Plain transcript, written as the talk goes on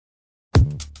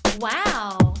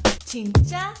와우,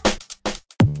 진짜?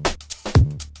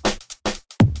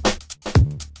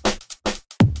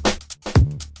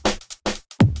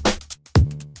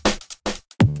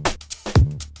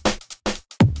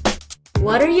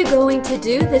 What are you going to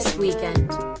do this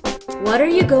weekend? What are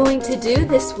you going to do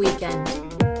this weekend?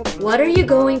 What are you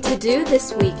going to do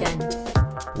this weekend?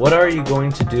 What are you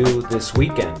going to do this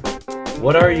weekend?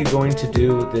 What are you going to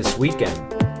do this weekend?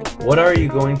 What are you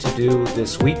going to do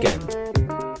this weekend?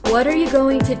 What are you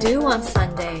going to do on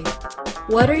Sunday?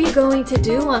 What are you going to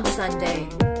do on Sunday?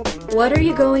 What are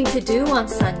you going to do on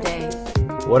Sunday?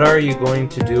 What are you going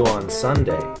to do on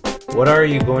Sunday? What are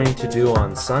you going to do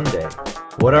on Sunday?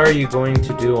 What are you going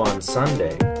to do on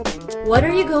Sunday? What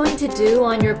are you going to do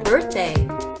on your birthday?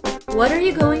 What are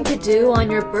you going to do on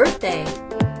your birthday?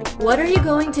 What are you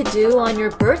going to do on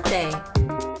your birthday?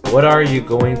 What are you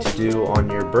going to do on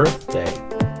your birthday?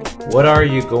 What are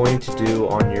you going to do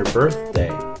on your birthday?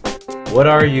 What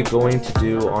are you going to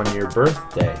do on your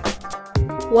birthday?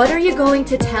 What are you going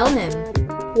to tell him?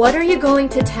 What are you going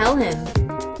to tell him?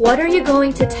 What are you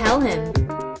going to tell him?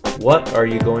 What are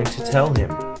you going to tell him?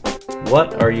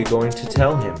 What are you going to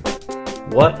tell him?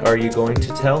 What are you going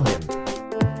to tell him?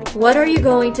 What are you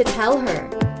going to tell her?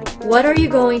 What are you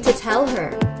going to tell her?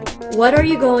 What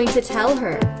are you going to tell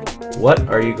her? What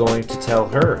are you going to tell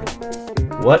her?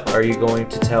 What are you going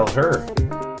to tell her?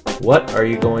 What are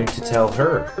you going to tell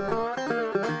her?